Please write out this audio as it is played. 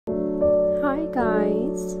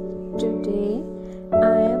guys, today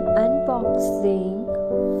I am unboxing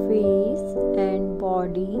face and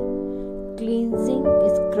body cleansing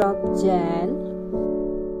scrub gel.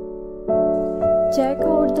 Check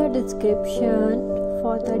out the description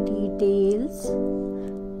for the details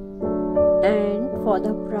and for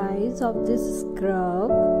the price of this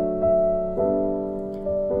scrub.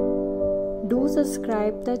 Do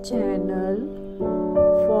subscribe the channel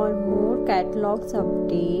for more catalogs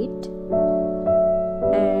update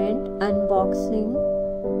and unboxing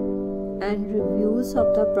and reviews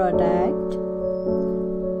of the product.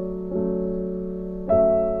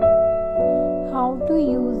 How to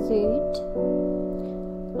use it?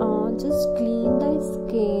 Just clean the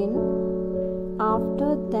skin.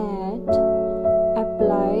 After that,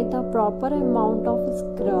 apply the proper amount of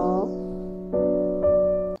scrub.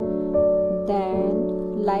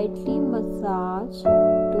 Then lightly massage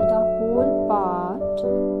to the whole part.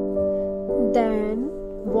 Then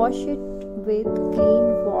wash it with clean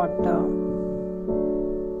water.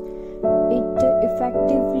 It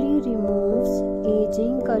effectively removes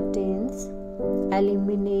aging cuttings,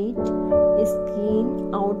 eliminate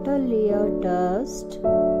skin outer layer dust,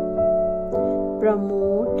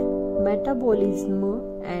 promote metabolism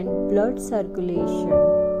and blood circulation.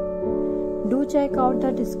 Do check out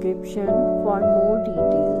the description for more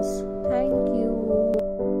details. Thank you.